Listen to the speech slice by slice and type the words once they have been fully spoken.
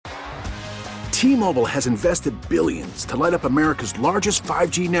T-Mobile has invested billions to light up America's largest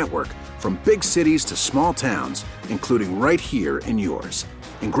 5G network, from big cities to small towns, including right here in yours.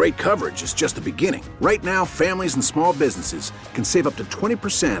 And great coverage is just the beginning. Right now, families and small businesses can save up to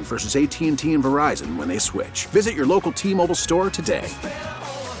 20% versus AT&T and Verizon when they switch. Visit your local T-Mobile store today.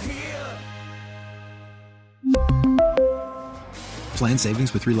 Plan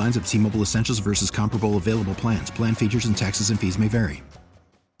savings with 3 lines of T-Mobile Essentials versus comparable available plans. Plan features and taxes and fees may vary.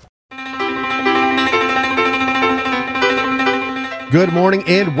 Good morning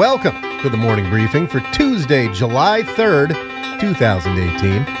and welcome to the morning briefing for Tuesday, July 3rd,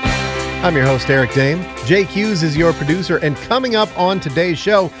 2018. I'm your host, Eric Dame. Jake Hughes is your producer, and coming up on today's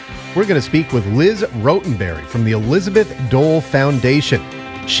show, we're going to speak with Liz Rotenberry from the Elizabeth Dole Foundation.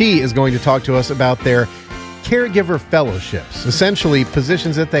 She is going to talk to us about their caregiver fellowships, essentially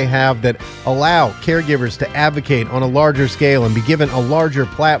positions that they have that allow caregivers to advocate on a larger scale and be given a larger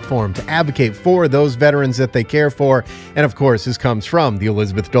platform to advocate for those veterans that they care for. And of course, this comes from the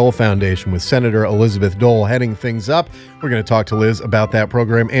Elizabeth Dole Foundation with Senator Elizabeth Dole heading things up. We're going to talk to Liz about that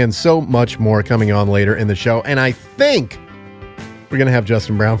program and so much more coming on later in the show. And I think we're going to have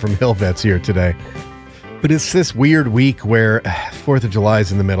Justin Brown from Hill Vets here today. But it's this weird week where 4th of July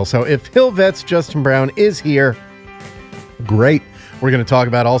is in the middle. So if Hill Vets Justin Brown is here, great. We're going to talk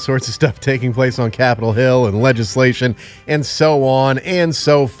about all sorts of stuff taking place on Capitol Hill and legislation and so on and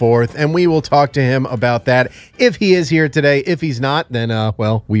so forth. And we will talk to him about that if he is here today. If he's not, then,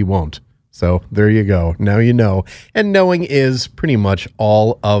 well, we won't. So there you go. Now you know. And knowing is pretty much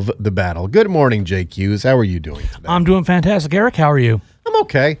all of the battle. Good morning, Jake Hughes. How are you doing today? I'm doing fantastic. Eric, how are you? I'm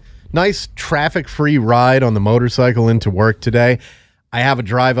okay. Nice traffic-free ride on the motorcycle into work today. I have a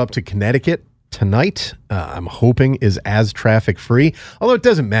drive up to Connecticut tonight. I'm hoping is as traffic-free, although it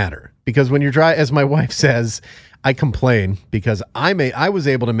doesn't matter because when you're driving, as my wife says, I complain because I was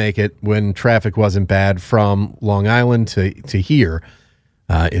able to make it when traffic wasn't bad from Long Island to here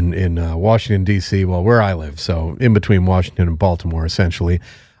in Washington, D.C., well, where I live, so in between Washington and Baltimore, essentially.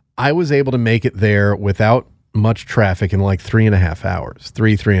 I was able to make it there without much traffic in like 3.5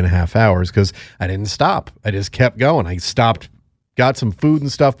 hours, because I didn't stop. I just kept going. I stopped, got some food and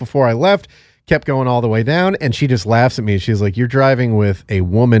stuff before I left, kept going all the way down, and she just laughs at me. She's like, you're driving with a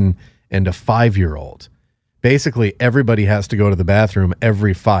woman and a 5-year-old. Basically, everybody has to go to the bathroom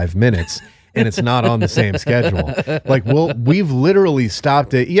every 5 minutes, and it's not on the same schedule. Like, we've literally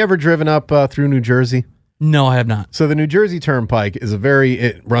stopped it. You ever driven up through New Jersey? No, I have not. So the New Jersey Turnpike is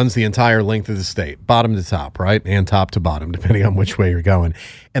it runs the entire length of the state, bottom to top, right? And top to bottom, depending on which way you're going.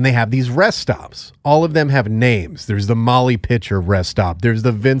 And they have these rest stops. All of them have names. There's the Molly Pitcher rest stop. There's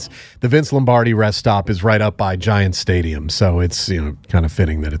the Vince Lombardi rest stop is right up by Giant Stadium. So it's, kind of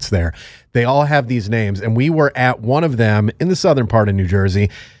fitting that it's there. They all have these names. And we were at one of them in the southern part of New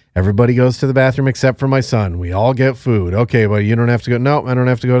Jersey. Everybody goes to the bathroom except for my son. We all get food. Okay, well, you don't have to go. No, I don't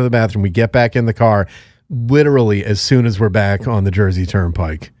have to go to the bathroom. We get back in the car. Literally, as soon as we're back on the Jersey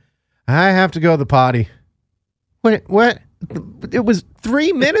Turnpike, I have to go to the potty. What? It was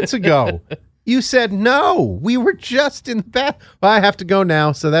 3 minutes ago. You said no. We were just in the bath. Well, I have to go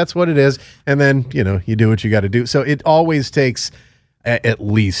now, so that's what it is. And then, you do what you got to do. So it always takes at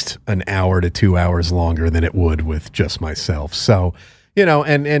least an hour to 2 hours longer than it would with just myself. So,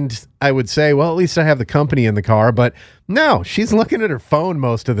 and I would say, well, at least I have the company in the car, but no, she's looking at her phone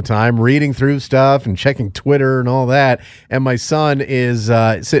most of the time, reading through stuff and checking Twitter and all that. And my son is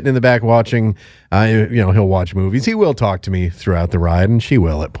sitting in the back watching, he'll watch movies. He will talk to me throughout the ride, and she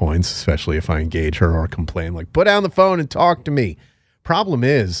will at points, especially if I engage her or complain, like, put down the phone and talk to me. Problem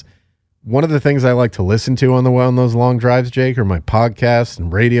is, one of the things I like to listen to on those long drives, Jake, are my podcasts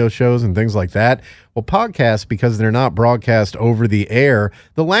and radio shows and things like that. Well, podcasts, because they're not broadcast over the air,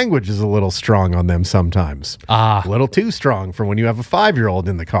 the language is a little strong on them sometimes. A little too strong for when you have a 5-year-old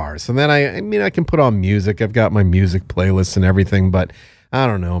in the car. So then I can put on music. I've got my music playlists and everything, but I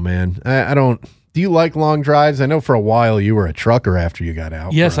don't know, man. I don't. Do you like long drives? I know for a while you were a trucker after you got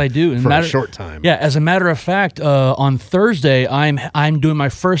out. Yes, I do. For a short time. Yeah, as a matter of fact, on Thursday, I'm doing my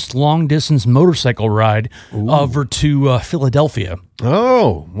first long-distance motorcycle ride over to Philadelphia.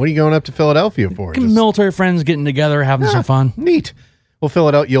 Oh, what are you going up to Philadelphia for? Military friends getting together, having some fun. Neat. Well,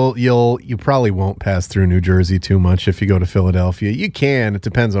 Philadelphia, you probably won't pass through New Jersey too much if you go to Philadelphia. You can. It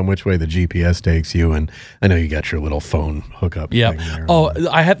depends on which way the GPS takes you, and I know you got your little phone hookup. Yeah. Thing there. Oh,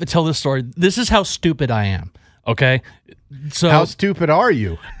 I have to tell this story. This is how stupid I am. Okay. So how stupid are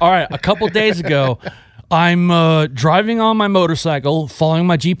you? All right. A couple days ago, I'm driving on my motorcycle, following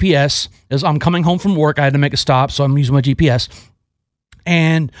my GPS. As I'm coming home from work, I had to make a stop, so I'm using my GPS.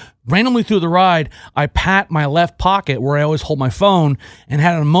 And randomly through the ride, I pat my left pocket where I always hold my phone and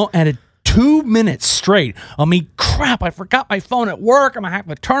had a 2 minutes straight of me, crap, I forgot my phone at work. I'm going to have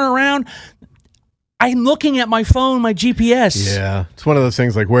to turn around. I'm looking at my phone, my GPS. Yeah. It's one of those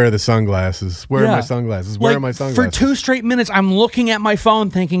things like, where are the sunglasses? Where are my sunglasses? Where are my sunglasses? For 2 straight minutes, I'm looking at my phone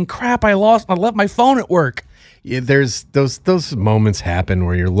thinking, crap, I left my phone at work. Yeah, there's those moments happen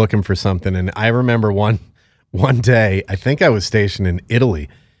where you're looking for something. And I remember one day, I think I was stationed in Italy,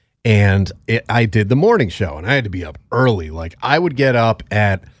 and I did the morning show, and I had to be up early. Like, I would get up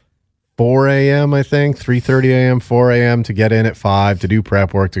at 4 a.m., I think, 3:30 a.m., 4 a.m. to get in at 5 to do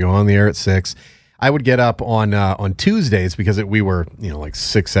prep work, to go on the air at 6. I would get up on Tuesdays because we were, like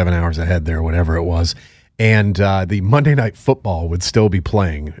 6-7 hours ahead there, whatever it was. And the Monday Night Football would still be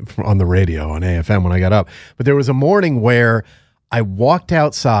playing on the radio on AFM when I got up. But there was a morning where I walked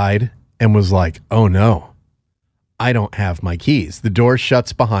outside and was like, oh no, I don't have my keys. The door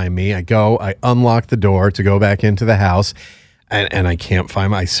shuts behind me. I unlock the door to go back into the house. And I can't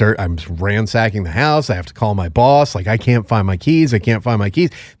find I'm ransacking the house. I have to call my boss. Like, I can't find my keys.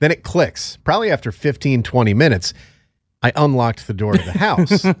 Then it clicks. Probably after 15, 20 minutes, I unlocked the door to the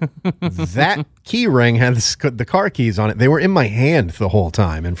house. That key ring had the car keys on it. They were in my hand the whole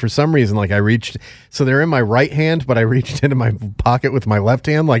time. And for some reason, so they're in my right hand, but I reached into my pocket with my left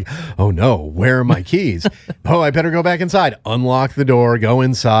hand. Like, oh no, where are my keys? Oh, I better go back inside. Unlock the door, go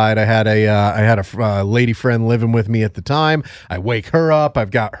inside. I had a lady friend living with me at the time. I wake her up.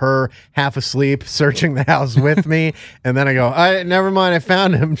 I've got her half asleep, searching the house with me. And then I go, never mind. I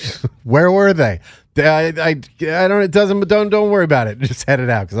found him. Where were they? I don't worry about it. Just head it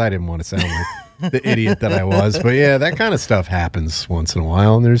out, because I didn't want to sound like the idiot that I was. But yeah, that kind of stuff happens once in a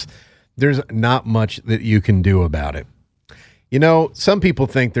while, and there's not much that you can do about it. Some people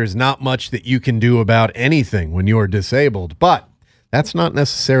think there's not much that you can do about anything when you're disabled, but that's not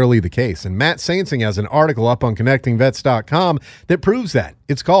necessarily the case. And Matt Saintsing has an article up on connectingvets.com that proves that.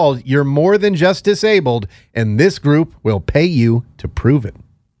 It's called "You're More Than Just Disabled, and this group will pay you to prove it."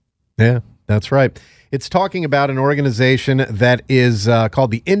 Yeah. That's right. It's talking about an organization that is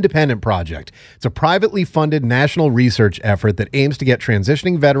called the Independent Project. It's a privately funded national research effort that aims to get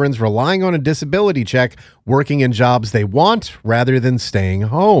transitioning veterans relying on a disability check working in jobs they want rather than staying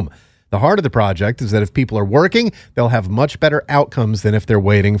home. The heart of the project is that if people are working, they'll have much better outcomes than if they're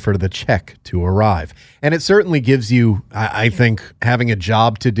waiting for the check to arrive. And it certainly gives you, I think, having a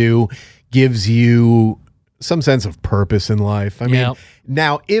job to do gives you some sense of purpose in life. I mean,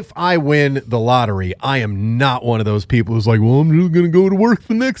 now, if I win the lottery, I am not one of those people who's like, well, I'm just going to go to work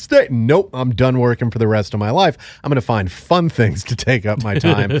the next day. Nope, I'm done working for the rest of my life. I'm going to find fun things to take up my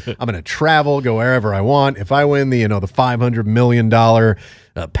time. I'm going to travel, go wherever I want. If I win the $500 million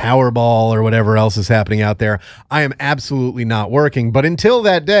Powerball or whatever else is happening out there, I am absolutely not working. But until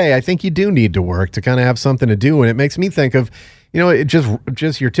that day, I think you do need to work to kind of have something to do. And it makes me think of, it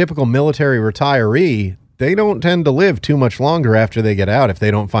just your typical military retiree. They don't tend to live too much longer after they get out if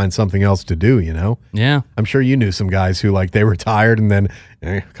they don't find something else to do, Yeah. I'm sure you knew some guys who, they retired, and then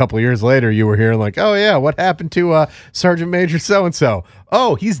a couple of years later you were hearing oh, yeah, what happened to Sergeant Major so-and-so?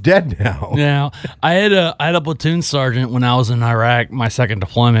 Oh, he's dead now. Yeah. I had a platoon sergeant when I was in Iraq, my second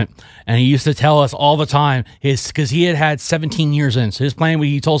deployment, and he used to tell us all the time, because he had 17 years in, so his plan,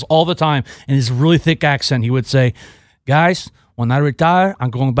 he told us all the time in his really thick accent, he would say, guys, when I retire, I'm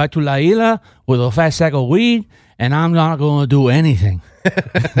going back to La Isla with a fat sack of weed, and I'm not going to do anything.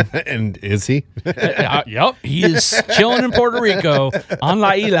 And is he? Yep. He is chilling in Puerto Rico on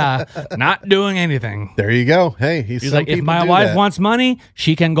La Isla, not doing anything. There you go. Hey, he's like, if my wife wants money,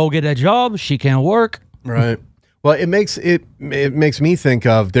 she can go get a job. She can work. Right. Well, it makes me think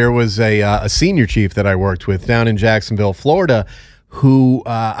of, there was a senior chief that I worked with down in Jacksonville, Florida, who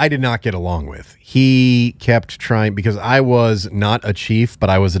I did not get along with. He kept trying, because I was not a chief, but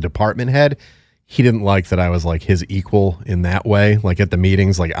I was a department head. He didn't like that I was his equal in that way. At the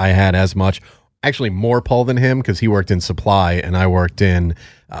meetings, I had as much, actually more pull than him, because he worked in supply and I worked in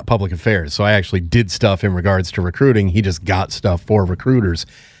public affairs. So I actually did stuff in regards to recruiting. He just got stuff for recruiters.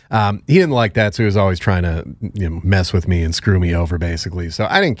 He didn't like that, so he was always trying to mess with me and screw me over, basically. So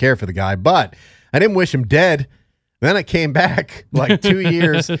I didn't care for the guy, but I didn't wish him dead. Then I came back 2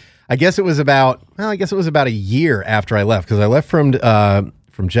 years. I guess it was about a year after I left, because I left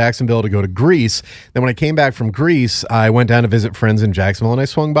from Jacksonville to go to Greece. Then when I came back from Greece, I went down to visit friends in Jacksonville, and I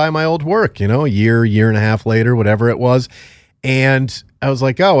swung by my old work, a year and a half later, whatever it was. And I was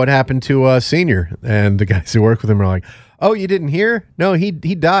like, oh, what happened to Senior? And the guys who work with him were like, oh, you didn't hear? No, he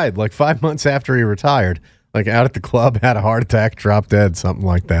died 5 months after he retired. Out at the club, had a heart attack, dropped dead, something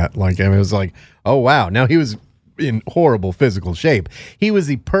like that. It was oh, wow. Now, he was in horrible physical shape. He was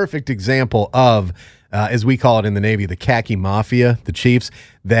the perfect example of as we call it in the Navy, the khaki mafia, the chiefs,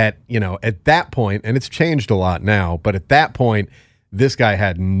 that, at that point, and it's changed a lot now, but at that point, this guy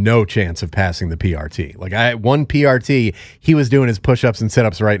had no chance of passing the PRT. Like, one PRT, he was doing his push-ups and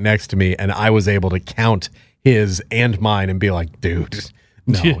sit-ups right next to me, and I was able to count his and mine and be like, dude,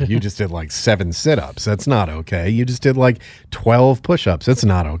 no, you just did like 7 sit-ups. That's not okay. You just did like 12 push-ups. That's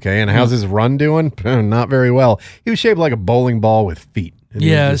not okay. And how's his run doing? Not very well. He was shaped like a bowling ball with feet.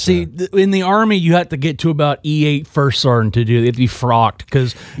 Yeah, see, in the Army, you have to get to about E8 first sergeant to do it. You have to be frocked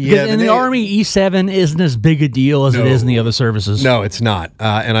because in the Army, E7 isn't as big a deal as it is in the other services. No, it's not.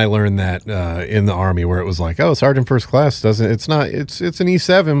 And I learned that in the Army, where it was like, oh, sergeant first class it's an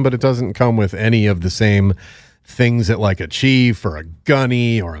E7, but it doesn't come with any of the same things that like a chief or a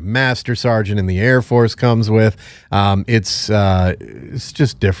gunny or a master sergeant in the Air Force comes with. It's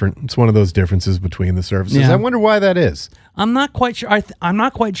just different. It's one of those differences between the services. Yeah. I wonder why that is. I'm not quite sure. I'm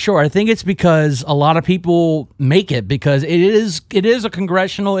not quite sure. I think it's because a lot of people make it because it is a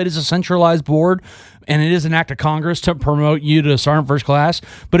congressional, it is a centralized board, and it is an act of Congress to promote you to sergeant first class.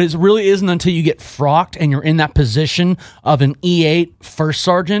 But it really isn't until you get frocked and you're in that position of an E8 first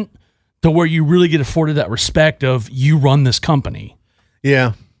sergeant to where you really get afforded that respect of you run this company.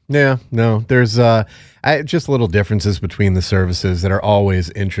 Yeah. No, there's just little differences between the services that are always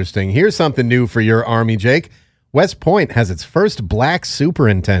interesting. Here's something new for your Army, Jake. West Point has its first black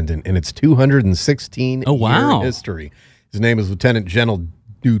superintendent in its 216-year history. His name is Lieutenant General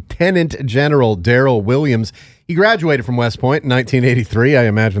Daryl Williams. He graduated from West Point in 1983. I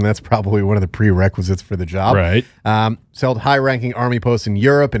imagine that's probably one of the prerequisites for the job. Right. He's held high-ranking Army posts in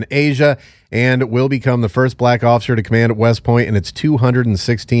Europe and Asia and will become the first black officer to command at West Point in its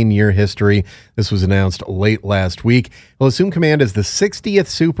 216-year history. This was announced late last week. He'll assume command as the 60th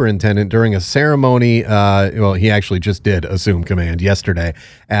superintendent during a ceremony. He actually just did assume command yesterday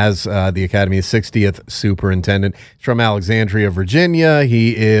as the Academy's 60th superintendent. He's from Alexandria, Virginia.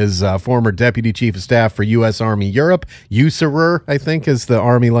 He is former Deputy Chief of Staff for U.S. Army Europe. USAREUR, I think, as the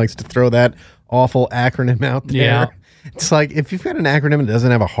Army likes to throw that awful acronym out there. Yeah. It's like if you've got an acronym that doesn't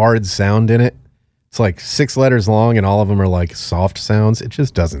have a hard sound in it, it's like 6 letters long and all of them are like soft sounds. It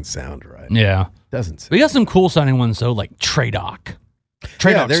just doesn't sound right. Yeah. Doesn't sound. We got some cool sounding ones though, like TRADOC.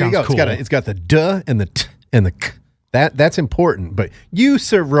 TRADOC there you go. Cool. It's got the duh and the t and the k. That's important. But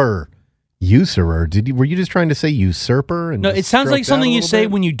USAREUR. Were you just trying to say usurper? And no, it sounds like something you say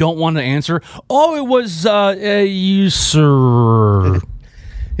when you don't want to answer. Oh, it was usurper.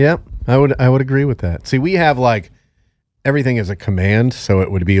 Yep, I would agree with that. See, we have like everything is a command, so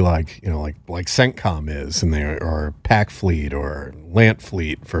it would be like like CENTCOM is, and there or PAC Fleet or LANT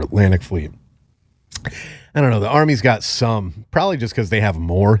Fleet for Atlantic Fleet. I don't know. The Army's got some, probably just because they have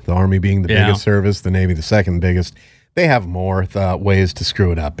more. The Army being the biggest service, the Navy the second biggest. They have more ways to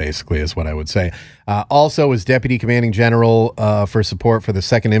screw it up, basically, is what I would say. Also, is Deputy Commanding General for support for the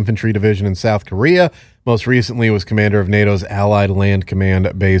 2nd Infantry Division in South Korea. Most recently was commander of NATO's Allied Land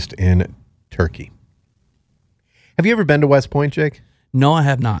Command based in Turkey. Have you ever been to West Point, Jake? No, I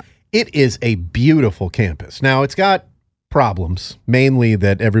have not. It is a beautiful campus. Now, it's got problems, mainly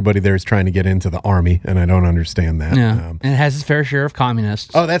that everybody there is trying to get into the Army, and I don't understand that. Yeah, and it has its fair share of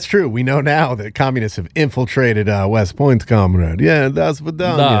communists. Oh, that's true. We know now that communists have infiltrated West Point, comrade. Yeah, that's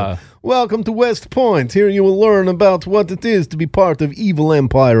Vidania. Welcome to West Point. Here you will learn about what it is to be part of evil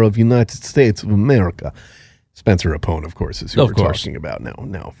empire of United States of America. Spencer Rapone, of course, is who we're talking about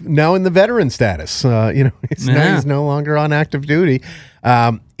now. Now in the veteran status, he's no longer on active duty.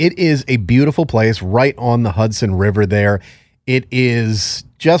 It is a beautiful place right on the Hudson River there. It is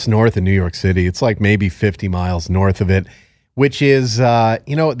just north of New York City. It's like maybe 50 miles north of it, which is,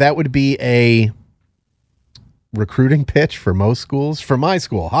 that would be a recruiting pitch for most schools. For my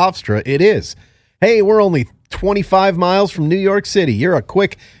school, Hofstra, it is. Hey, we're only 25 miles from New York City. You're a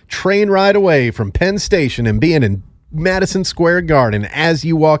quick train ride away from Penn Station and being in Madison Square Garden as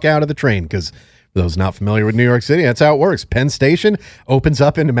you walk out of the train, because for those not familiar with New York City, that's how it works. Penn Station opens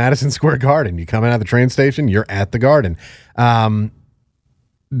up into Madison Square Garden. You come out of the train station, you're at the Garden.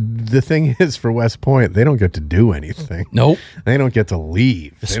 The thing is, for West Point, they don't get to do anything. Nope. They don't get to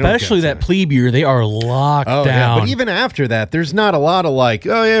leave. Especially that plebe year, they are locked down. Yeah. But even after that, there's not a lot of like,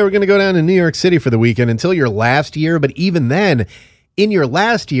 oh yeah, we're going to go down to New York City for the weekend until your last year. But even then, in your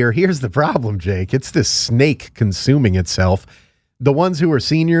last year, here's the problem, Jake. It's this snake consuming itself. The ones who are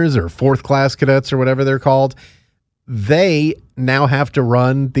seniors or 4th class cadets or whatever they're called, they now have to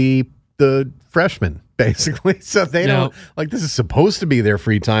run the freshmen, basically. So they don't, like, this is supposed to be their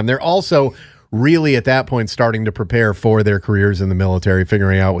free time. They're also really at that point starting to prepare for their careers in the military,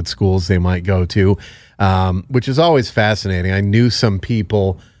 figuring out what schools they might go to, which is always fascinating. I knew some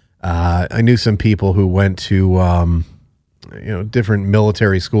people I knew some people who went to different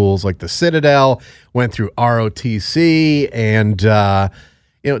military schools like the Citadel, went through ROTC, and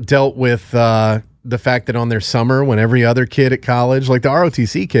dealt with the fact that on their summer, when every other kid at college, like the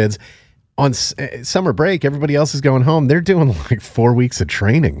ROTC kids, on summer break, everybody else is going home. They're doing like 4 weeks of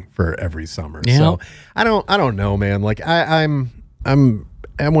training for every summer. Yeah. So I don't know, man. Like I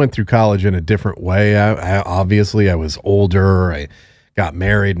went through college in a different way. Obviously I was older. I got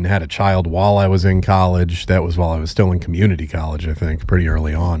married and had a child while I was in college. That was while I was still in community college, I think, pretty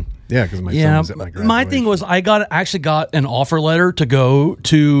early on. Yeah, because my son was at my graduation. My thing was I actually got an offer letter to go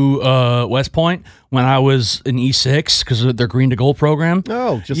to West Point when I was in E6 because of their Green to Gold program.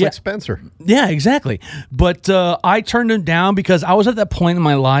 Oh, just like Spencer. Yeah, exactly. But I turned it down because I was at that point in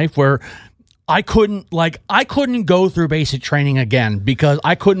my life where I couldn't go through basic training again because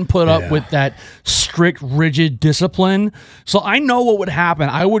I couldn't put up with that strict, rigid discipline. So I know what would happen.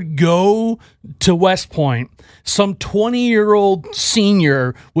 I would go to West Point. Some 20-year-old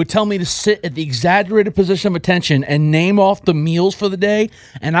senior would tell me to sit at the exaggerated position of attention and name off the meals for the day.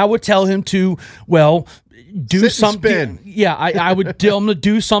 And I would tell him to, do sit something. And spin. Yeah, I would tell him to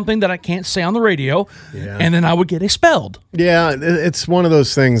do something that I can't say on the radio, and then I would get expelled. Yeah, it's one of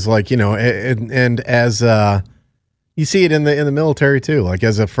those things, like, and as you see it in the military too. Like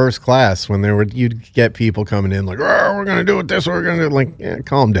as a first class, when you'd get people coming in like, oh, we're gonna do it this way, we're gonna do it. Like,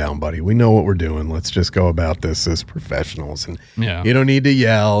 calm down, buddy. We know what we're doing. Let's just go about this as professionals, and you don't need to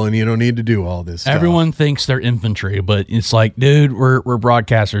yell, and you don't need to do all this stuff. Everyone thinks they're infantry, but it's like, dude, we're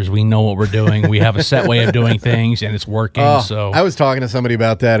broadcasters. We know what we're doing. We have a set way of doing things, and it's working. So I was talking to somebody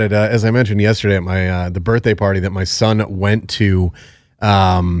about that at as I mentioned yesterday at my the birthday party that my son went to.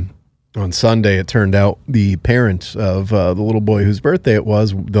 On Sunday, it turned out the parents of the little boy whose birthday it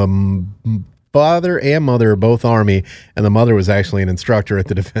was, the father and mother are both Army, and the mother was actually an instructor at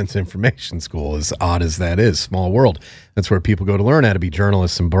the Defense Information School. As odd as that is, small world. That's where people go to learn how to be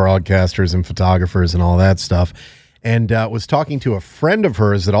journalists and broadcasters and photographers and all that stuff. And was talking to a friend of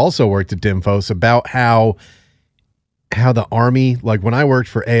hers that also worked at Dimfos about how the Army, like when I worked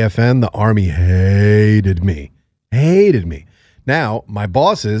for AFN, the Army hated me. Now, my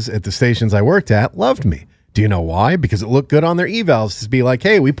bosses at the stations I worked at loved me. Do you know why? Because it looked good on their evals to be like,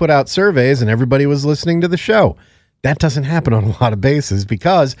 hey, we put out surveys and everybody was listening to the show. That doesn't happen on a lot of bases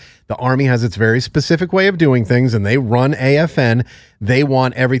because the Army has its very specific way of doing things, and they run AFN. They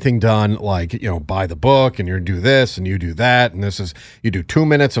want everything done like, by the book, and you do this and you do that. And you do 2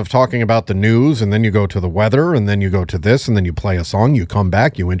 minutes of talking about the news, and then you go to the weather, and then you go to this, and then you play a song, you come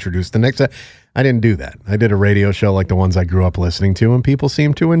back, you introduce the next. I didn't do that. I did a radio show like the ones I grew up listening to, and people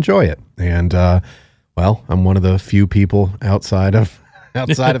seem to enjoy it. And, I'm one of the few people outside of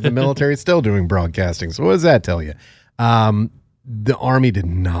the military still doing broadcasting. So what does that tell you? The Army did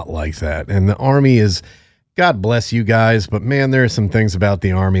not like that. And the Army is, God bless you guys, but man, there are some things about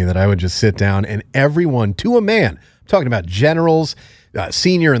the Army that I would just sit down and everyone to a man, I'm talking about generals,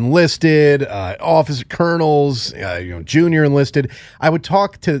 senior enlisted, officer colonels, junior enlisted. I would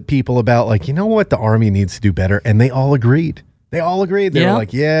talk to people about like, you know what the Army needs to do better. And they all agreed. They were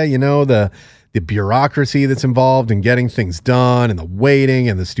like, the bureaucracy that's involved in getting things done and the waiting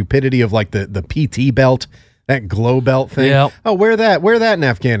and the stupidity of like the PT belt, that glow belt thing. Yep. Oh, wear that in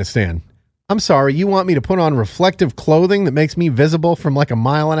Afghanistan. I'm sorry, you want me to put on reflective clothing that makes me visible from like a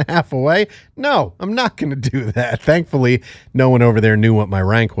mile and a half away? No, I'm not going to do that. Thankfully, no one over there knew what my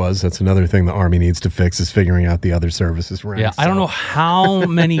rank was. That's another thing the Army needs to fix, is figuring out the other services ranks. Yeah, I don't know how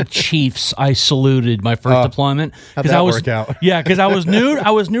many chiefs I saluted my first deployment. How'd that work out? Yeah, because I was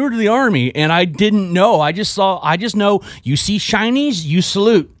new to the Army, and I didn't know. I just know you see shinies, you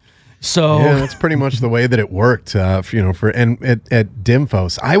salute. So yeah, that's pretty much the way that it worked. And at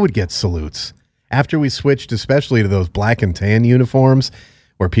Dimfos, I would get salutes after we switched, especially to those black and tan uniforms,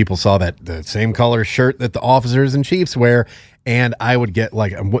 where people saw that the same color shirt that the officers and chiefs wear, and I would get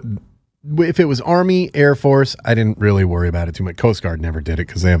like, if it was Army, Air Force, I didn't really worry about it too much. Coast Guard never did it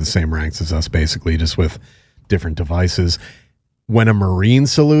because they have the same ranks as us, basically, just with different devices. When a Marine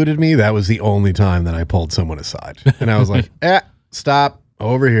saluted me, that was the only time that I pulled someone aside, and I was like, stop.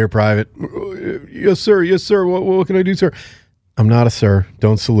 Over here, Private. Yes, sir. What can I do, sir? I'm not a sir.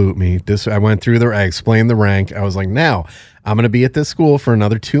 Don't salute me. I went through I explained the rank. I was like, now I'm going to be at this school for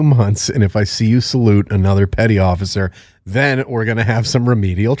another 2 months, and if I see you salute another petty officer, then we're going to have some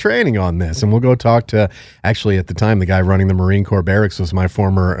remedial training on this. And we'll go talk to, actually at the time, the guy running the Marine Corps barracks was my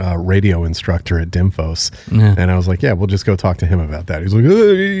former radio instructor at Dimfos. Yeah. And I was like, yeah, we'll just go talk to him about that. He's like,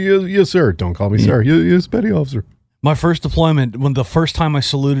 yes, sir. Don't call me sir. Yes, petty officer. My first deployment, when the first time I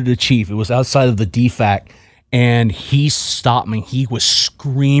saluted a chief, it was outside of the DFAC, And he stopped me. He was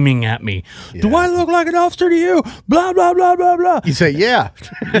screaming at me. Do I look like an officer to you? Blah, blah, blah, blah, blah. You say, yeah.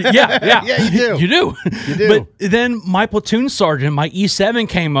 Yeah. Yeah, you do. You do. You do. But then my platoon sergeant, my E7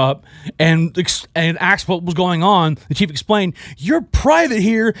 came up and asked what was going on. The chief explained, your private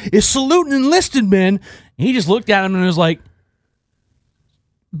here is saluting enlisted men. And he just looked at him and was like,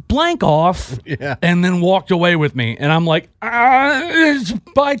 blank off. Yeah. And then walked away with me. And I'm like,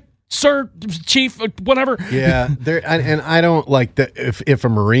 bye, sir, chief, whatever. Yeah, and I don't like that. If a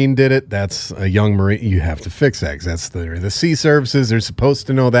Marine did it, that's a young Marine. You have to fix that 'cause that's the sea services. They're supposed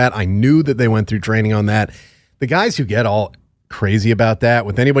to know that. I knew that they went through training on that. The guys who get all crazy about that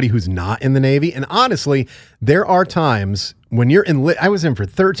with anybody who's not in the Navy, and honestly, there are times when you're in. I was in for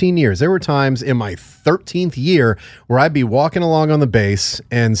 13 years. There were times in my 13th year where I'd be walking along on the base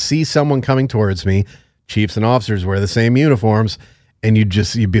and see someone coming towards me. Chiefs and officers wear the same uniforms. And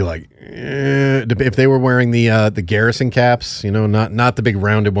you'd be like, if they were wearing the garrison caps, not the big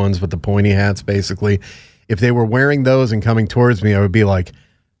rounded ones, but the pointy hats, basically. If they were wearing those and coming towards me, I would be like,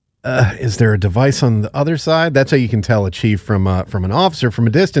 is there a device on the other side? That's how you can tell a chief from an officer from a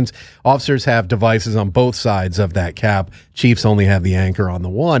distance. Officers have devices on both sides of that cap. Chiefs only have the anchor on the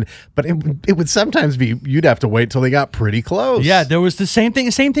one. But it would sometimes be you'd have to wait till they got pretty close. Yeah, there was the same thing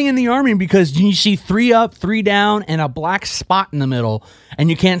in the Army because you see 3 up, 3 down, and a black spot in the middle,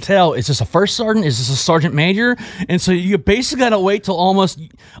 and you can't tell, is this a first sergeant? Is this a sergeant major? And so you basically got to wait till almost.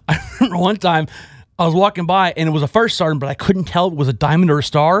 I remember one time I was walking by and it was a first sergeant, but I couldn't tell if it was a diamond or a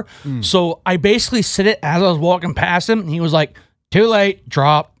star. So I basically said it as I was walking past him, and he was like, "Too late,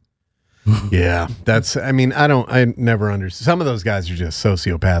 drop." Yeah, I never understood. Some of those guys are just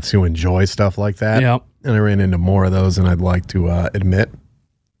sociopaths who enjoy stuff like that. Yep. And I ran into more of those than I'd like to admit.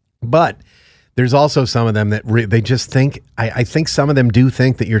 But there's also some of them that they just think, I think some of them do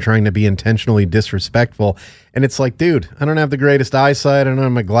think that you're trying to be intentionally disrespectful. And it's like, dude, I don't have the greatest eyesight. I don't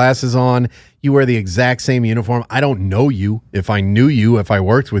have my glasses on. You wear the exact same uniform. I don't know you. If I knew you, if I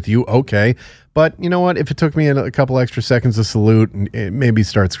worked with you, okay. But you know what? If it took me a couple extra seconds to salute and maybe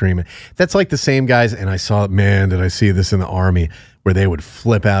start screaming. That's like the same guys. And I saw, man, did I see this in the Army where they would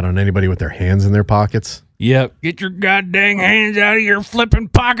flip out on anybody with their hands in their pockets? Yep. Get your goddamn hands out of your flipping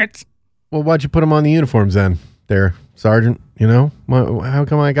pockets. Well, why'd you put them on the uniforms then, there, Sergeant? How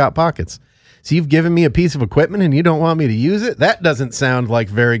come I got pockets? So you've given me a piece of equipment and you don't want me to use it? That doesn't sound like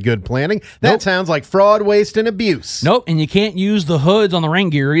very good planning. That sounds like fraud, waste, and abuse. Nope, and you can't use the hoods on the rain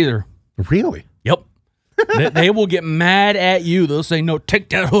gear either. Really? Yep. They will get mad at you. They'll say, no, take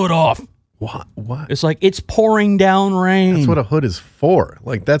that hood off. What? It's like, it's pouring down rain. That's what a hood is for.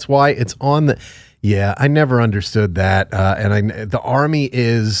 Like, that's why it's on the... Yeah, I never understood that. The Army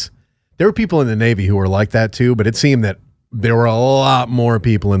is... There were people in the Navy who were like that too, but it seemed that there were a lot more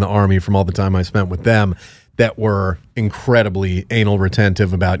people in the Army from all the time I spent with them that were incredibly anal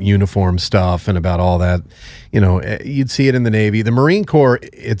retentive about uniform stuff and about all that. You'd see it in the Navy. The Marine Corps,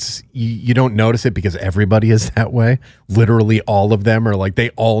 you don't notice it because everybody is that way. Literally all of them are like,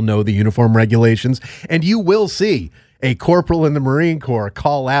 they all know the uniform regulations. And you will see a corporal in the Marine Corps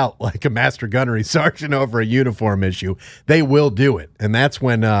call out like a master gunnery sergeant over a uniform issue. They will do it. And that's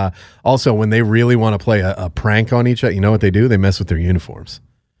when, also when they really want to play a prank on each other, you know what they do? They mess with their uniforms.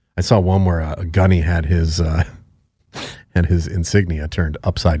 I saw one where a gunny had his insignia turned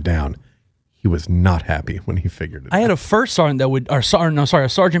upside down. He was not happy when he figured it out. I had a first sergeant a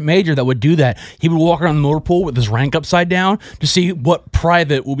sergeant major that would do that. He would walk around the motor pool with his rank upside down to see what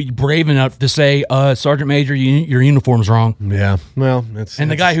private will be brave enough to say, Sergeant Major, your uniform's wrong. Yeah, well,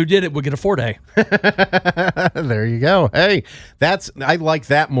 the guy who did it would get a 4-day. There you go. Hey, I like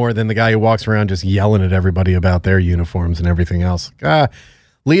that more than the guy who walks around just yelling at everybody about their uniforms and everything else.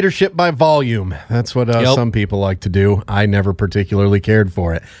 Leadership by volume. That's what some people like to do. I never particularly cared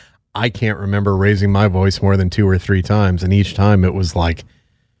for it. I can't remember raising my voice more than 2 or 3 times, and each time it was like,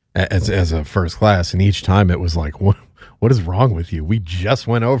 as a first class, and each time it was like, what is wrong with you? We just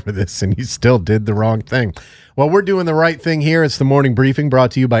went over this, and you still did the wrong thing. Well, we're doing the right thing here. It's the morning briefing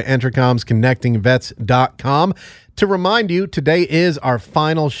brought to you by Entercom's ConnectingVets.com. To remind you, today is our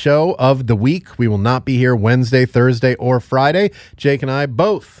final show of the week. We will not be here Wednesday, Thursday, or Friday. Jake and I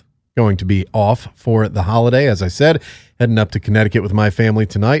both going to be off for the holiday, as I said. Heading up to Connecticut with my family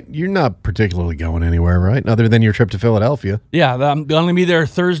tonight. You're not particularly going anywhere, right? Other than your trip to Philadelphia. Yeah, I'm going to be there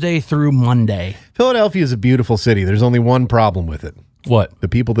Thursday through Monday. Philadelphia is a beautiful city. There's only one problem with it. What? The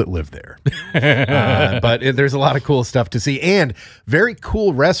people that live there. But there's a lot of cool stuff to see, and very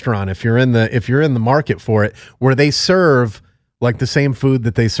cool restaurant if you're in the market for it, where they serve Like the same food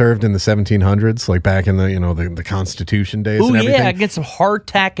that they served in the 1700s, like back in the Constitution days and everything. Yeah, I get some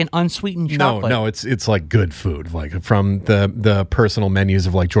hardtack and unsweetened chocolate. No, it's like good food, like from the personal menus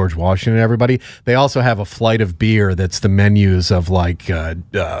of like George Washington and everybody. They also have a flight of beer that's the menus of like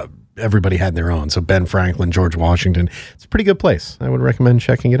everybody had their own. So Ben Franklin, George Washington. It's a pretty good place. I would recommend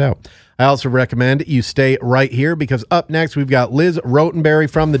checking it out. I also recommend you stay right here because up next we've got Liz Rotenberry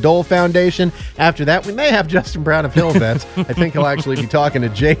from the Dole Foundation. After that, we may have Justin Brown of Hill Vets. I think he'll actually be talking to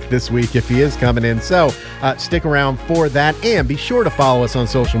Jake this week if he is coming in. So stick around for that and be sure to follow us on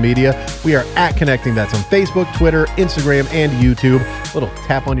social media. We are at Connecting Vets on Facebook, Twitter, Instagram, and YouTube. A little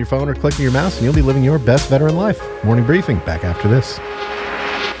tap on your phone or click on your mouse and you'll be living your best veteran life. Morning Briefing back after this.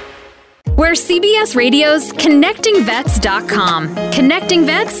 We're CBS Radio's ConnectingVets.com. Connecting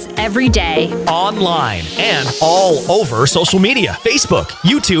vets every day. Online and all over social media. Facebook,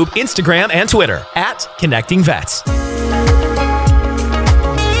 YouTube, Instagram, and Twitter at Connecting Vets.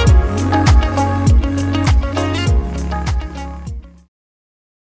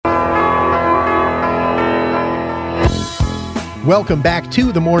 Welcome back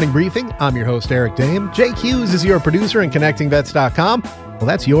to the Morning Briefing. I'm your host, Eric Dame. Jake Hughes is your producer and ConnectingVets.com. Well,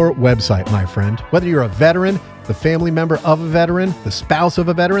 that's your website, my friend. Whether you're a veteran, the family member of a veteran, the spouse of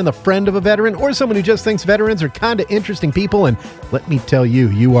a veteran, the friend of a veteran, or someone who just thinks veterans are kind of interesting people, and let me tell you,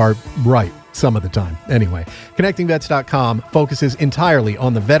 you are right some of the time. Anyway, ConnectingVets.com focuses entirely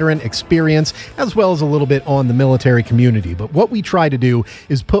on the veteran experience as well as a little bit on the military community. But what we try to do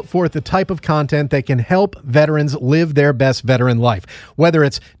is put forth the type of content that can help veterans live their best veteran life. Whether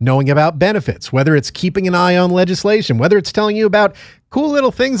it's knowing about benefits, whether it's keeping an eye on legislation, whether it's telling you about cool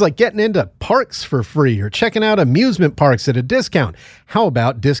little things like getting into parks for free or checking out amusement parks at a discount. How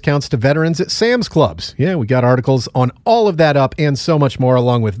about discounts to veterans at Sam's Clubs? Yeah, we got articles on all of that up and so much more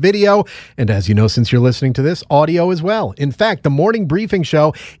along with video. And as you know, since you're listening to this, audio as well. In fact, the Morning Briefing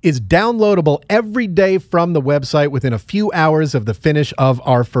Show is downloadable every day from the website within a few hours of the finish of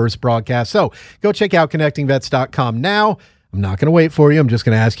our first broadcast. So go check out ConnectingVets.com now. I'm not going to wait for you. I'm just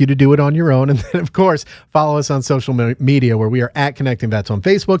going to ask you to do it on your own. And then, of course, follow us on social media where we are at Connecting Vets on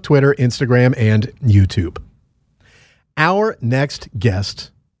Facebook, Twitter, Instagram, and YouTube. Our next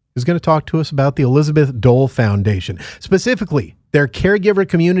guest is going to talk to us about the Elizabeth Dole Foundation, specifically their Caregiver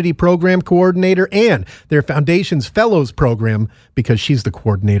Community Program Coordinator and their Foundation's Fellows Program, because she's the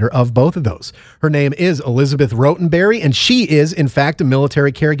coordinator of both of those. Her name is Elizabeth Rotenberry, and she is, in fact, a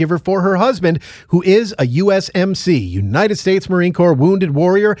military caregiver for her husband, who is a USMC, United States Marine Corps Wounded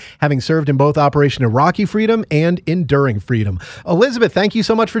Warrior, having served in both Operation Iraqi Freedom and Enduring Freedom. Elizabeth, thank you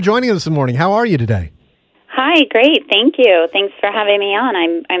so much for joining us this morning. How are you today? Hi, great. Thank you. Thanks for having me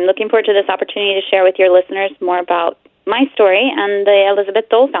on. I'm looking forward to this opportunity to share with your listeners more about my story and the Elizabeth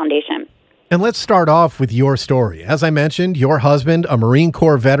Dole Foundation. And let's start off with your story. As I mentioned, your husband, a Marine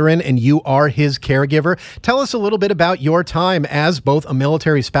Corps veteran, and you are his caregiver. Tell us a little bit about your time as both a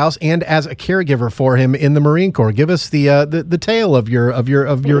military spouse and as a caregiver for him in the Marine Corps. Give us the tale of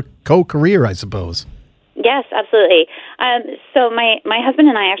your co-career, I suppose. Yes, absolutely. So my husband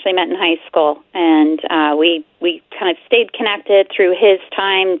and I actually met in high school, and we kind of stayed connected through his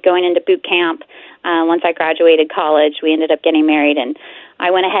time going into boot camp. Once I graduated college, we ended up getting married, and I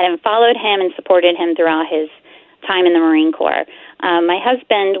went ahead and followed him and supported him throughout his time in the Marine Corps. My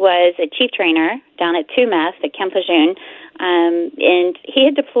husband was a chief trainer down at 2MEF at Camp Lejeune, and he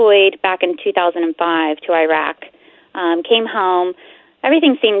had deployed back in 2005 to Iraq, came home.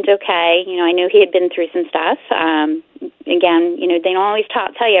 Everything seemed okay. You know, I knew he had been through some stuff. Again, you know, they don't always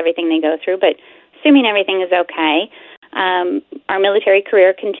tell you everything they go through, but assuming everything is okay, our military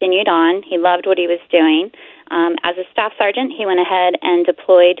career continued on. He loved what he was doing. As a staff sergeant, he went ahead and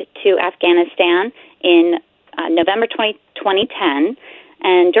deployed to Afghanistan in November 2010.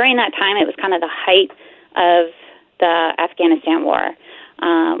 And during that time, it was kind of the height of the Afghanistan war.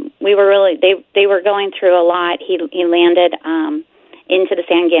 We were really, they were going through a lot. He landed into the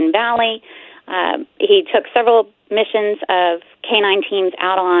Sangin Valley. He took several missions of K-9 teams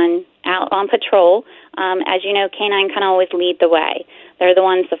out on patrol. As you know, K-9 kind of always lead the way. They're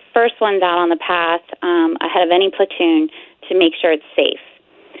the first ones out on the path ahead of any platoon to make sure it's safe.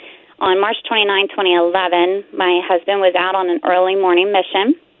 On March 29, 2011, my husband was out on an early morning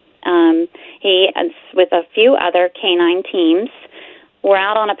mission. He, with a few other K-9 teams, were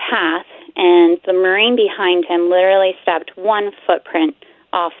out on a path, and the Marine behind him literally stepped one footprint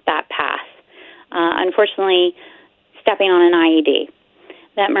off that path, unfortunately stepping on an IED.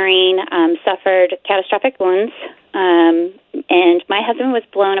 That Marine suffered catastrophic wounds, and my husband was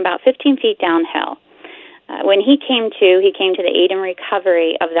blown about 15 feet downhill. When he came to the aid and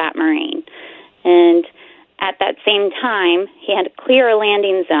recovery of that Marine. And At that same time, he had to clear a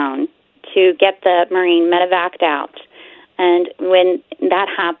landing zone to get the Marine medevaced out. And when that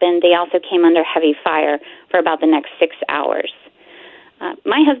happened, they also came under heavy fire for about the next 6 hours.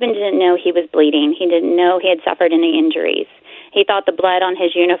 My husband didn't know he was bleeding. He didn't know he had suffered any injuries. He thought the blood on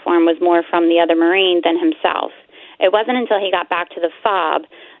his uniform was more from the other Marine than himself. It wasn't until he got back to the FOB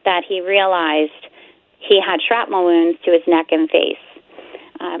that he realized he had shrapnel wounds to his neck and face.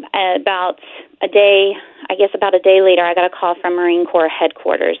 About a day later, I got a call from Marine Corps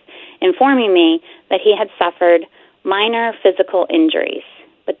headquarters informing me that he had suffered minor physical injuries,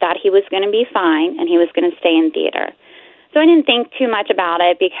 but that he was going to be fine and he was going to stay in theater. So I didn't think too much about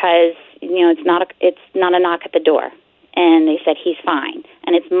it because, it's not a knock at the door. And they said, he's fine,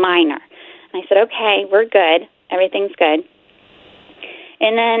 and it's minor. And I said, okay, we're good. Everything's good.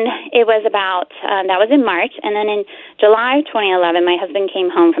 And then it was about, that was in March, and then in July 2011, my husband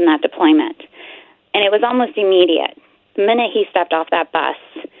came home from that deployment. And it was almost immediate. The minute he stepped off that bus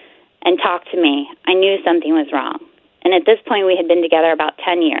and talked to me, I knew something was wrong. And at this point, we had been together about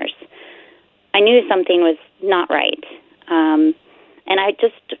 10 years. I knew something was not right. And I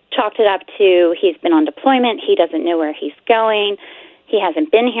just chalked it up to he's been on deployment, he doesn't know where he's going, he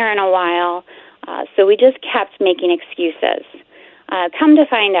hasn't been here in a while. So we just kept making excuses. Come to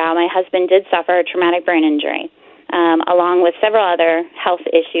find out, my husband did suffer a traumatic brain injury, along with several other health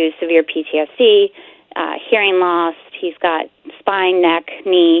issues, severe PTSD, hearing loss. He's got spine, neck,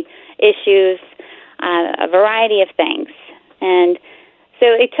 knee issues, a variety of things. And so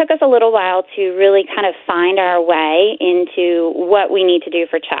it took us a little while to really kind of find our way into what we need to do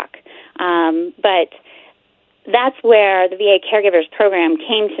for Chuck. But that's where the VA Caregivers Program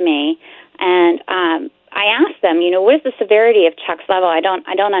came to me, and I asked them, what is the severity of Chuck's level? I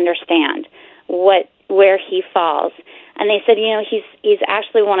don't understand where he falls. And they said, he's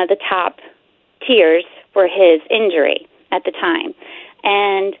actually one of the top tiers for his injury at the time.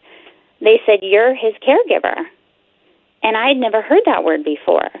 And they said, you're his caregiver. And I had never heard that word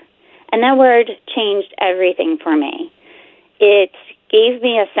before. And that word changed everything for me. It gave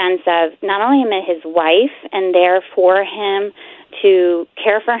me a sense of not only am I his wife and there for him to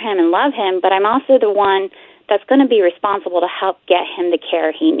care for him and love him, but I'm also the one that's going to be responsible to help get him the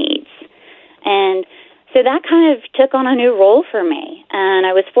care he needs. And so that kind of took on a new role for me. And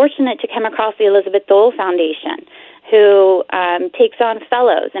I was fortunate to come across the Elizabeth Dole Foundation, who takes on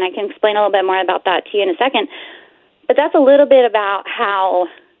fellows. And I can explain a little bit more about that to you in a second. But that's a little bit about how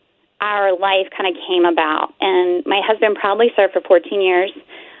our life kind of came about. And my husband proudly served for 14 years,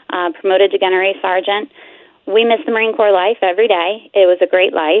 promoted to gunnery sergeant. We miss the Marine Corps life every day. It was a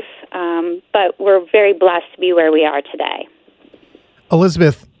great life, but we're very blessed to be where we are today.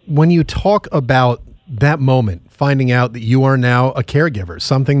 Elizabeth, when you talk about that moment, finding out that you are now a caregiver,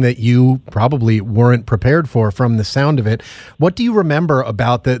 something that you probably weren't prepared for from the sound of it, what do you remember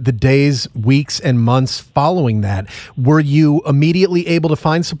about the days, weeks, and months following that? Were you immediately able to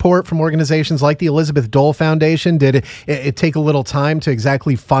find support from organizations like the Elizabeth Dole Foundation? Did it take a little time to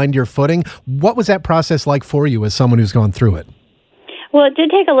exactly find your footing? What was that process like for you as someone who's gone through it? Well, it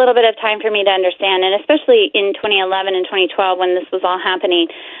did take a little bit of time for me to understand, and especially in 2011 and 2012 when this was all happening,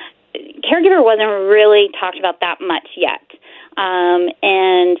 caregiver wasn't really talked about that much yet.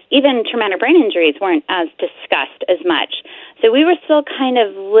 And even traumatic brain injuries weren't as discussed as much. So we were still kind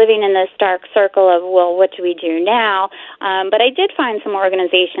of living in this dark circle of, well, what do we do now? But I did find some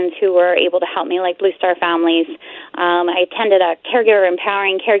organizations who were able to help me, like Blue Star Families. I attended a caregiver,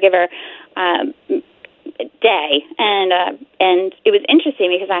 empowering caregiver day, and it was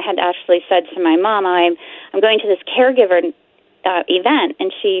interesting because I had actually said to my mom, I'm going to this caregiver event,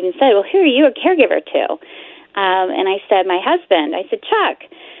 and she even said, well, who are you a caregiver to? And I said, my husband. I said, Chuck.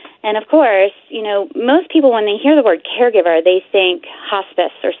 And of course, most people, when they hear the word caregiver, they think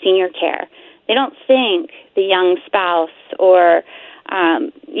hospice or senior care. They don't think the young spouse or,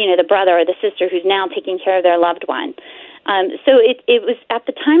 the brother or the sister who's now taking care of their loved one. So it was at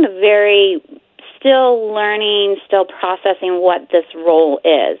the time a very still learning, still processing what this role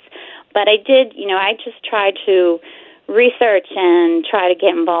is. But I did, I just tried to research and try to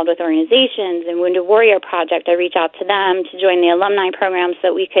get involved with organizations. And Wounded Warrior Project, I reached out to them to join the alumni program so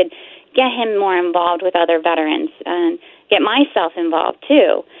that we could get him more involved with other veterans and get myself involved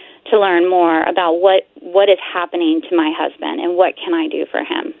too to learn more about what is happening to my husband and what can I do for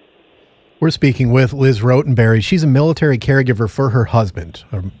him. We're speaking with Liz Rotenberry. She's a military caregiver for her husband,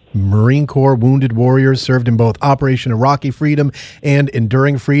 a Marine Corps wounded warrior, served in both Operation Iraqi Freedom and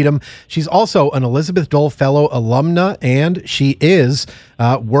Enduring Freedom. She's also an Elizabeth Dole Fellow alumna, and she is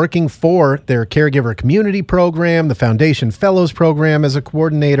working for their Caregiver Community Program, the Foundation Fellows Program as a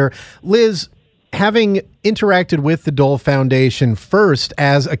coordinator. Liz, having interacted with the Dole Foundation first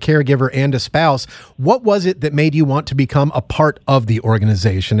as a caregiver and a spouse, what was it that made you want to become a part of the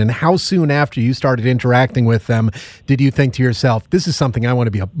organization? And how soon after you started interacting with them did you think to yourself, this is something I want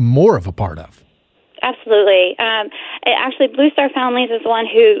to be more of a part of? Absolutely. Actually, Blue Star Families is the one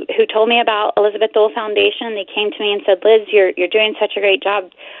who told me about Elizabeth Dole Foundation. They came to me and said, Liz, you're doing such a great job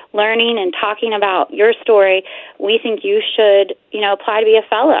learning and talking about your story. We think you should, apply to be a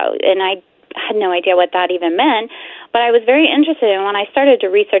fellow. And I had no idea what that even meant, but I was very interested. And when I started to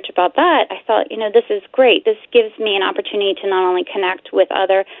research about that, I thought, this is great. This gives me an opportunity to not only connect with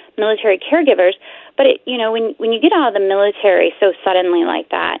other military caregivers, but when you get out of the military so suddenly like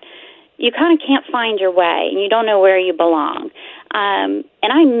that, you kind of can't find your way, and you don't know where you belong. And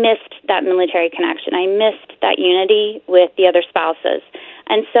I missed that military connection. I missed that unity with the other spouses.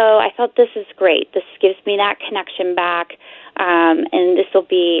 And so I thought, this is great. This gives me that connection back, and this will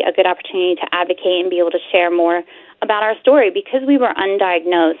be a good opportunity to advocate and be able to share more about our story. Because we were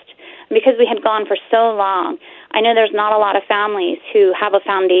undiagnosed, because we had gone for so long, I know there's not a lot of families who have a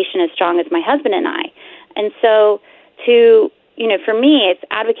foundation as strong as my husband and I. And so for me, it's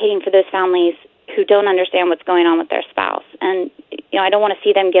advocating for those families who don't understand what's going on with their spouse. And, I don't want to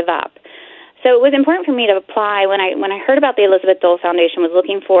see them give up. So it was important for me to apply. When I heard about the Elizabeth Dole Foundation was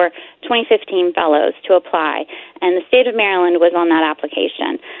looking for 2015 fellows to apply, and the state of Maryland was on that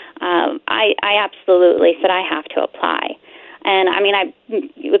application, I absolutely said I have to apply. And, I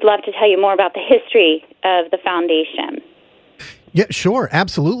would love to tell you more about the history of the foundation. Yeah, sure.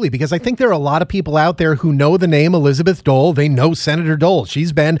 Absolutely. Because I think there are a lot of people out there who know the name Elizabeth Dole. They know Senator Dole.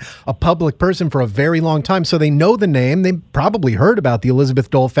 She's been a public person for a very long time. So they know the name. They probably heard about the Elizabeth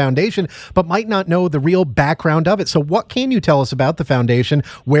Dole Foundation, but might not know the real background of it. So what can you tell us about the foundation,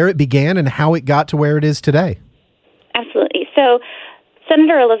 where it began, and how it got to where it is today? Absolutely. So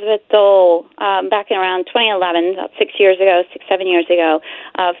Senator Elizabeth Dole, back in around 2011, about 7 years ago,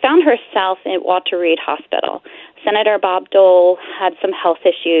 found herself at Walter Reed Hospital. Senator Bob Dole had some health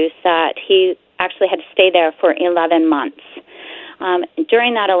issues that he actually had to stay there for 11 months.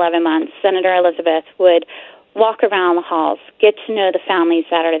 During that 11 months, Senator Elizabeth would walk around the halls, get to know the families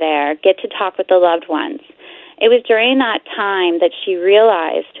that are there, get to talk with the loved ones. It was during that time that she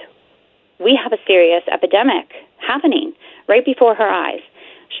realized we have a serious epidemic happening right before her eyes.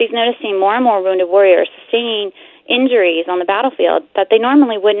 She's noticing more and more wounded warriors sustaining injuries on the battlefield that they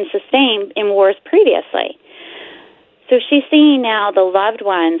normally wouldn't sustain in wars previously. So she's seeing now the loved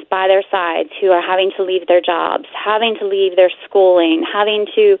ones by their sides who are having to leave their jobs, having to leave their schooling, having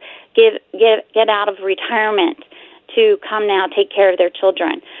to get out of retirement to come now take care of their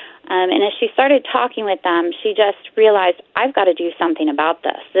children. And as she started talking with them, she just realized, I've got to do something about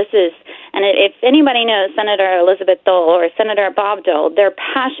this. And if anybody knows Senator Elizabeth Dole or Senator Bob Dole, their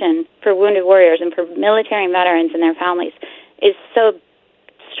passion for wounded warriors and for military and veterans and their families is so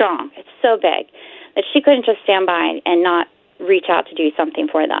strong. It's so big that she couldn't just stand by and not reach out to do something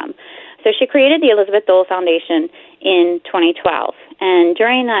for them. So she created the Elizabeth Dole Foundation in 2012. And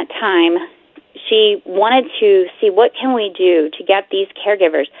during that time, she wanted to see what can we do to get these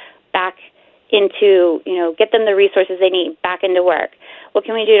caregivers back into, get them the resources they need back into work. What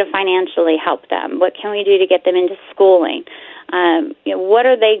can we do to financially help them? What can we do to get them into schooling? What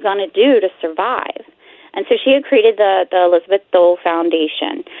are they going to do to survive? And so she had created the Elizabeth Dole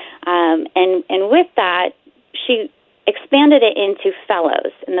Foundation. And with that, she expanded it into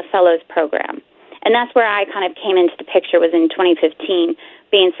fellows in the fellows program. And that's where I kind of came into the picture, was in 2015,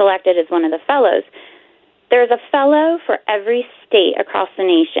 being selected as one of the fellows. There's a fellow for every state across the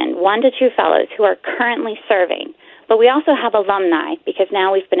nation, 1 to 2 fellows who are currently serving. But we also have alumni, because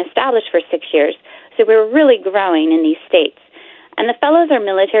now we've been established for 6 years, so we're really growing in these states. And the fellows are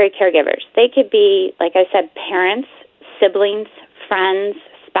military caregivers. They could be, like I said, parents, siblings, friends,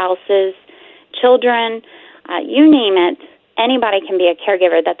 spouses, children, you name it. Anybody can be a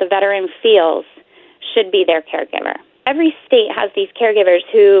caregiver that the veteran feels should be their caregiver. Every state has these caregivers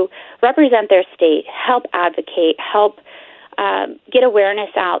who represent their state, help advocate, help get awareness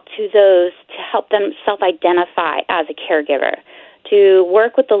out to those to help them self-identify as a caregiver, to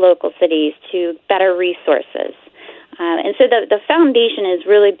work with the local cities to better resources. And so the foundation has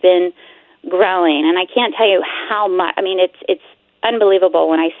really been growing, and I can't tell you how much. I mean, it's unbelievable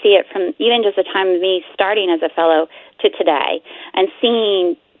when I see it from even just the time of me starting as a fellow to today, and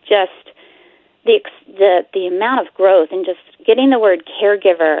seeing just the amount of growth and just getting the word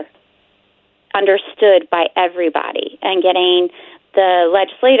caregiver understood by everybody, and getting the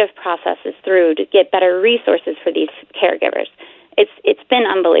legislative processes through to get better resources for these caregivers. It's been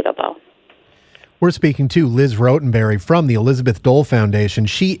unbelievable. We're speaking to Liz Rotenberry from the Elizabeth Dole Foundation.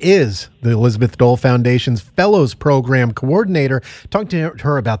 She is the Elizabeth Dole Foundation's Fellows Program Coordinator. Talking to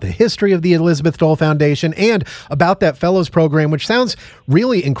her about the history of the Elizabeth Dole Foundation and about that Fellows Program, which sounds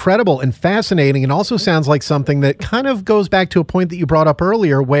really incredible and fascinating, and also sounds like something that kind of goes back to a point that you brought up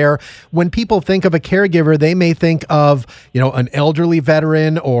earlier, where when people think of a caregiver, they may think of, an elderly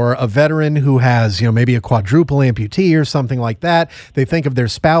veteran or a veteran who has, maybe a quadruple amputee or something like that. They think of their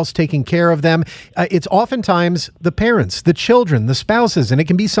spouse taking care of them. It's oftentimes the parents, the children, the spouses, and it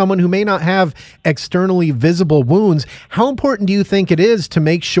can be someone who may not have externally visible wounds. How important do you think it is to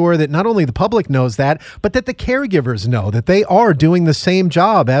make sure that not only the public knows that, but that the caregivers know that they are doing the same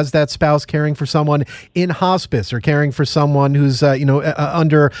job as that spouse caring for someone in hospice or caring for someone who's,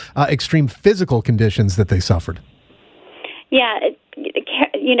 under extreme physical conditions that they suffered? Yeah,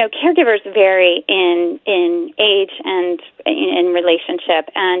 caregivers vary in age and in relationship,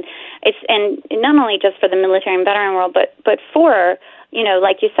 and not only just for the military and veteran world, but for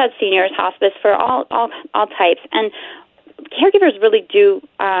like you said, seniors, hospice, for all types. And caregivers really do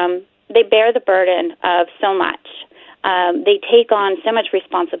they bear the burden of so much. They take on so much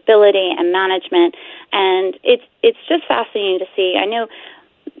responsibility and management, and it's just fascinating to see. I know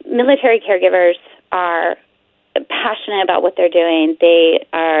military caregivers are passionate about what they're doing. They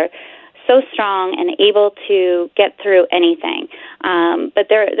are so strong and able to get through anything. But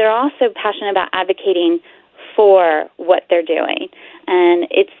they're also passionate about advocating for what they're doing. And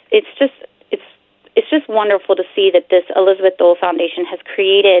it's just wonderful to see that this Elizabeth Dole Foundation has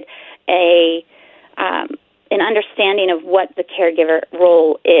created an understanding of what the caregiver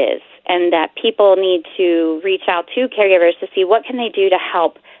role is, and that people need to reach out to caregivers to see what can they do to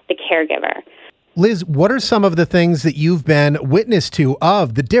help the caregiver. Liz, what are some of the things that you've been witness to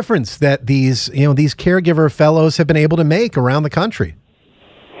of the difference that these caregiver fellows have been able to make around the country?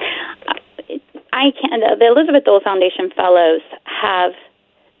 The Elizabeth Dole Foundation fellows have,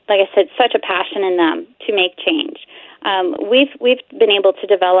 like I said, such a passion in them to make change. We've been able to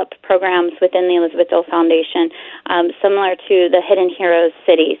develop programs within the Elizabeth Dole Foundation similar to the Hidden Heroes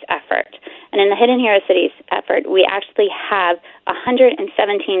Cities effort. And in the Hidden Heroes Cities effort, we actually have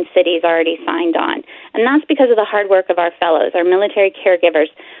 117 cities already signed on. And that's because of the hard work of our fellows, our military caregivers,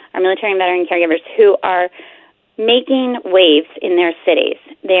 our military and veteran caregivers who are making waves in their cities.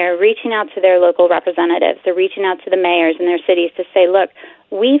 They're reaching out to their local representatives. They're reaching out to the mayors in their cities to say, look,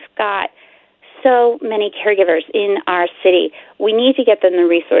 we've got so many caregivers in our city. We need to get them the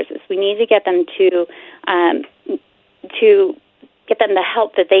resources. We need to get them to get them the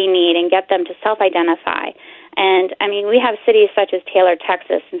help that they need and get them to self-identify. And, we have cities such as Taylor,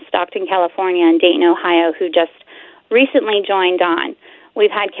 Texas, and Stockton, California, and Dayton, Ohio, who just recently joined on.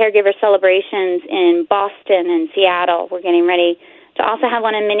 We've had caregiver celebrations in Boston and Seattle. We're getting ready to also have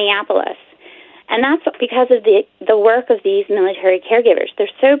one in Minneapolis. And that's because of the work of these military caregivers. They're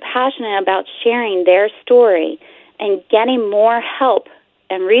so passionate about sharing their story and getting more help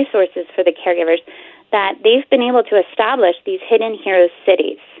and resources for the caregivers that they've been able to establish these Hidden Heroes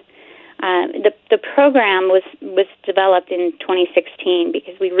cities. The program was developed in 2016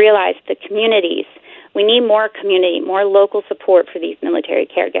 because we realized the communities, we need more community, more local support for these military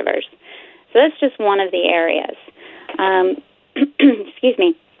caregivers. So that's just one of the areas. Excuse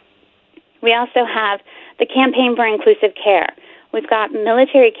me. We also have the Campaign for Inclusive Care. We've got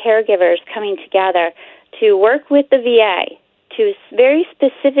military caregivers coming together to work with the VA to very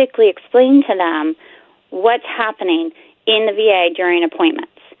specifically explain to them what's happening in the VA during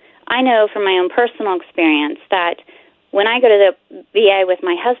appointments. I know from my own personal experience that when I go to the VA with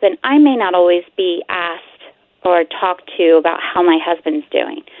my husband, I may not always be asked or talked to about how my husband's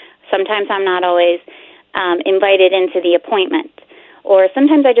doing. Sometimes I'm not always invited into the appointment, or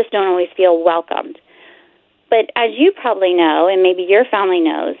sometimes I just don't always feel welcomed. But as you probably know, and maybe your family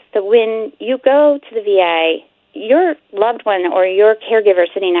knows, that when you go to the VA, your loved one or your caregiver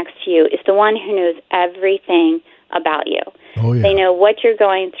sitting next to you is the one who knows everything about you. Oh, yeah. They know what you're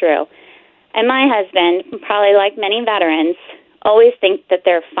going through. And my husband, probably like many veterans, always thinks that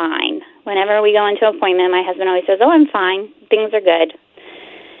they're fine. Whenever we go into an appointment, my husband always says, "Oh, I'm fine. Things are good."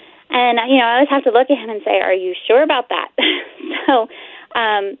 And, I always have to look at him and say, "Are you sure about that?" So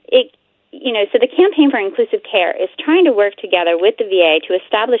so the Campaign for Inclusive Care is trying to work together with the VA to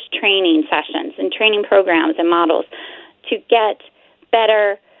establish training sessions and training programs and models to get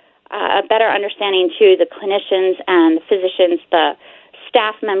a better understanding to the clinicians and the physicians, the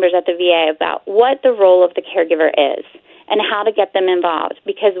staff members at the VA about what the role of the caregiver is and how to get them involved,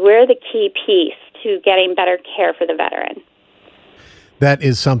 because we're the key piece to getting better care for the veteran. That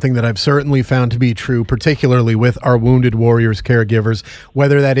is something that I've certainly found to be true, particularly with our wounded warriors caregivers,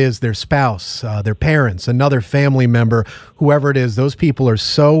 whether that is their spouse, their parents, another family member, whoever it is. Those people are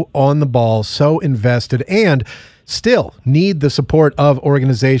so on the ball, so invested, and still need the support of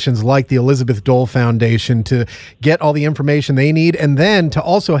organizations like the Elizabeth Dole Foundation to get all the information they need and then to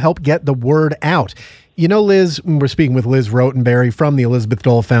also help get the word out. You know, Liz, we're speaking with Liz Rotenberry from the Elizabeth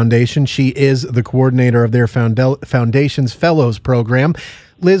Dole Foundation. She is the coordinator of their foundation's Fellows Program.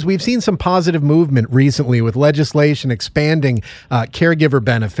 Liz, we've seen some positive movement recently with legislation expanding caregiver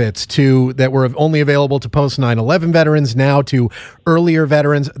benefits that were only available to post 9/11 veterans, now to earlier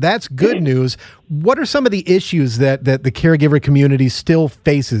veterans. That's good news. What are some of the issues that the caregiver community still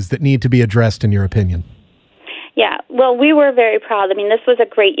faces that need to be addressed, in your opinion? Yeah, well, we were very proud. I mean, this was a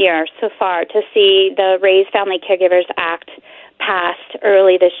great year so far to see the Raise Family Caregivers Act passed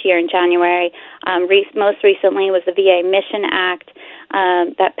early this year in January. Most recently was the VA Mission Act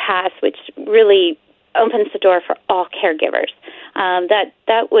that passed, which really opens the door for all caregivers.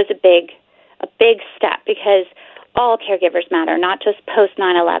 That was a big step because all caregivers matter, not just post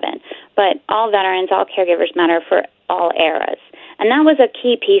 9/11, but all veterans, all caregivers matter for all eras. And that was a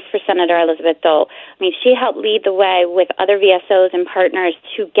key piece for Senator Elizabeth Dole. I mean, she helped lead the way with other VSOs and partners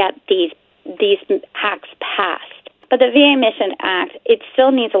to get these acts passed. But the VA Mission Act, it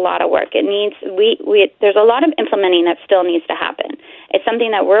still needs a lot of work. It needs there's a lot of implementing that still needs to happen. It's something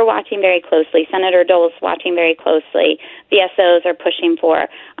that we're watching very closely. Senator Dole's watching very closely. VSOs are pushing for.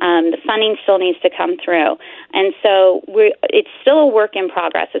 The funding still needs to come through, and so it's still a work in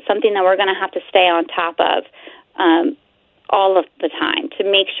progress. It's something that we're going to have to stay on top of all of the time to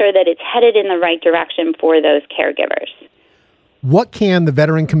make sure that it's headed in the right direction for those caregivers. What can the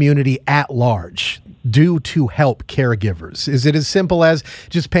veteran community at large do to help caregivers? Is it as simple as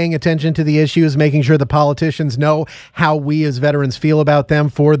just paying attention to the issues, making sure the politicians know how we as veterans feel about them,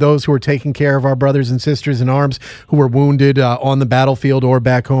 for those who are taking care of our brothers and sisters in arms who are wounded on the battlefield or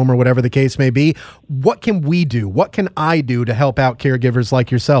back home or whatever the case may be? What can we do? What can I do to help out caregivers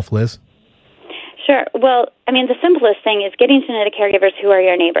like yourself, Liz? Sure. Well, I mean, the simplest thing is getting to know the caregivers who are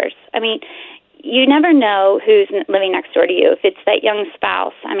your neighbors. I mean, you never know who's living next door to you. If it's that young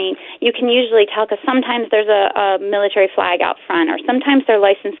spouse, I mean, you can usually tell because sometimes there's a military flag out front, or sometimes their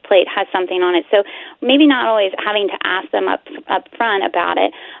license plate has something on it. So maybe not always having to ask them up front about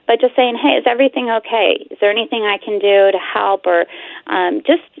it, but just saying, hey, is everything okay? Is there anything I can do to help? Or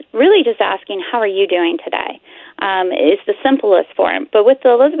just asking, how are you doing today? Is the simplest form. But with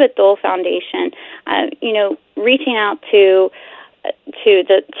the Elizabeth Dole Foundation, reaching out to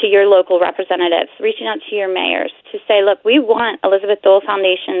your local representatives, reaching out to your mayors to say, look, we want Elizabeth Dole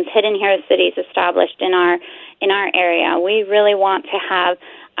Foundation's Hidden Hero Cities established in our area. We really want to have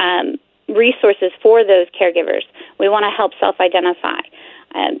resources for those caregivers. We want to help self-identify.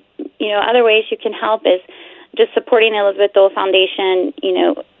 Other ways you can help is just supporting the Elizabeth Dole Foundation.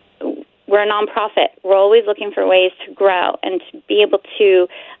 We're a nonprofit. We're always looking for ways to grow and to be able to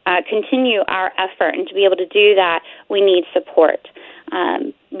continue our effort. And to be able to do that, we need support.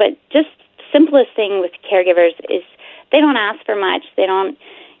 But just simplest thing with caregivers is they don't ask for much. They don't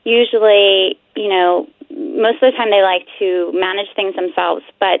usually, most of the time they like to manage things themselves.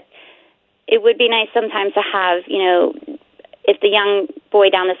 But it would be nice sometimes to have, if the young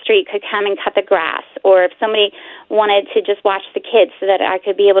boy down the street could come and cut the grass, or if somebody wanted to just watch the kids so that I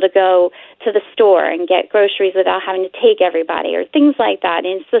could be able to go to the store and get groceries without having to take everybody, or things like that.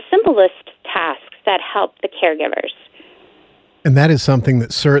 And it's the simplest tasks that help the caregivers. And that is something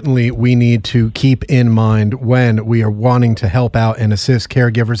that certainly we need to keep in mind when we are wanting to help out and assist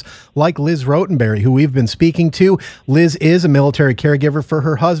caregivers like Liz Rotenberry, who we've been speaking to. Liz is a military caregiver for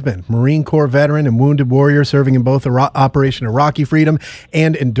her husband, Marine Corps veteran and wounded warrior, serving in both Operation Iraqi Freedom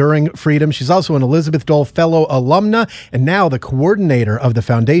and Enduring Freedom. She's also an Elizabeth Dole Fellow alumna and now the coordinator of the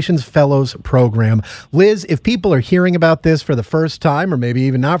Foundation's Fellows Program. Liz, if people are hearing about this for the first time, or maybe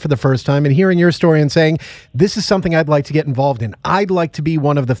even not for the first time, and hearing your story and saying, this is something I'd like to get involved in, I'd like to be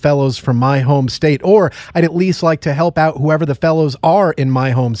one of the fellows from my home state, or I'd at least like to help out whoever the fellows are in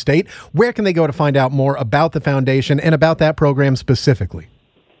my home state, where can they go to find out more about the foundation and about that program specifically?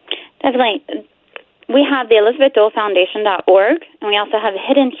 Definitely. We have the ElizabethDoleFoundation.org, and we also have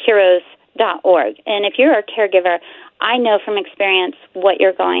HiddenHeroes.org. And if you're a caregiver, I know from experience what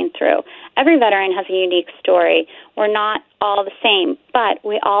you're going through. Every veteran has a unique story. We're not all the same, but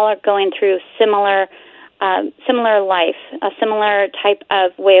we all are going through similar life, a similar type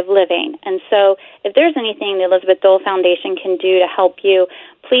of way of living. And so if there's anything the Elizabeth Dole Foundation can do to help you,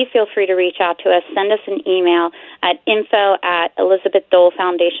 please feel free to reach out to us. Send us an email at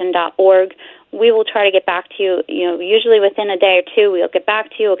info@ElizabethDoleFoundation.org, we will try to get back to you, usually within a day or two. We'll get back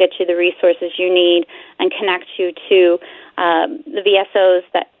to you. We'll get you the resources you need and connect you to the VSOs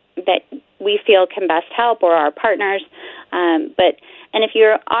that we feel can best help, or our partners. And if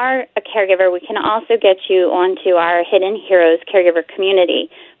you are a caregiver, we can also get you onto our Hidden Heroes Caregiver Community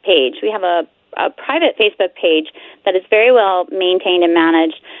page. We have a private Facebook page that is very well maintained and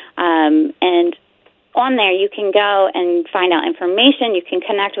managed, and on there you can go and find out information. You can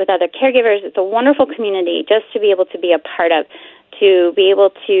connect with other caregivers. It's a wonderful community just to be able to be a part of, to be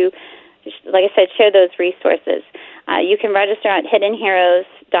able to, like I said, share those resources. You can register at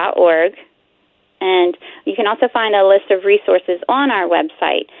hiddenheroes.org, and you can also find a list of resources on our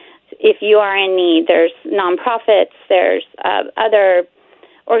website if you are in need. There's nonprofits, there's other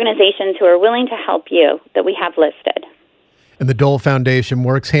organizations who are willing to help you that we have listed. And the Dole Foundation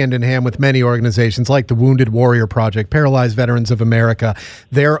works hand in hand with many organizations like the Wounded Warrior Project, Paralyzed Veterans of America.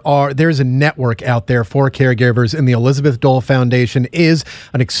 There's a network out there for caregivers, and the Elizabeth Dole Foundation is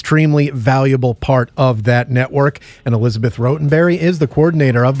an extremely valuable part of that network. And Elizabeth Rotenberry is the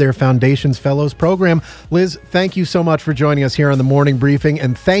coordinator of their Foundation's Fellows Program. Liz, thank you so much for joining us here on the Morning Briefing,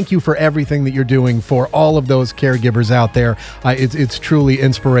 and thank you for everything that you're doing for all of those caregivers out there. It's truly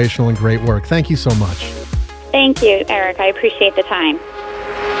inspirational and great work. Thank you so much. Thank you, Eric. I appreciate the time.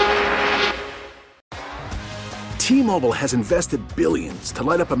 T-Mobile has invested billions to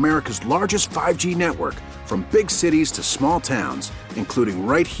light up America's largest 5G network, from big cities to small towns, including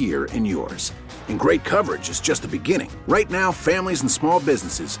right here in yours. And great coverage is just the beginning. Right now, families and small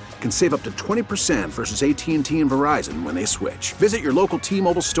businesses can save up to 20% versus AT&T and Verizon when they switch. Visit your local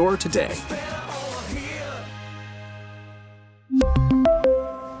T-Mobile store today.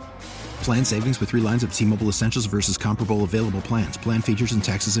 Plan savings with 3 lines of T-Mobile Essentials versus comparable available plans. Plan features and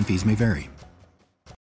taxes and fees may vary.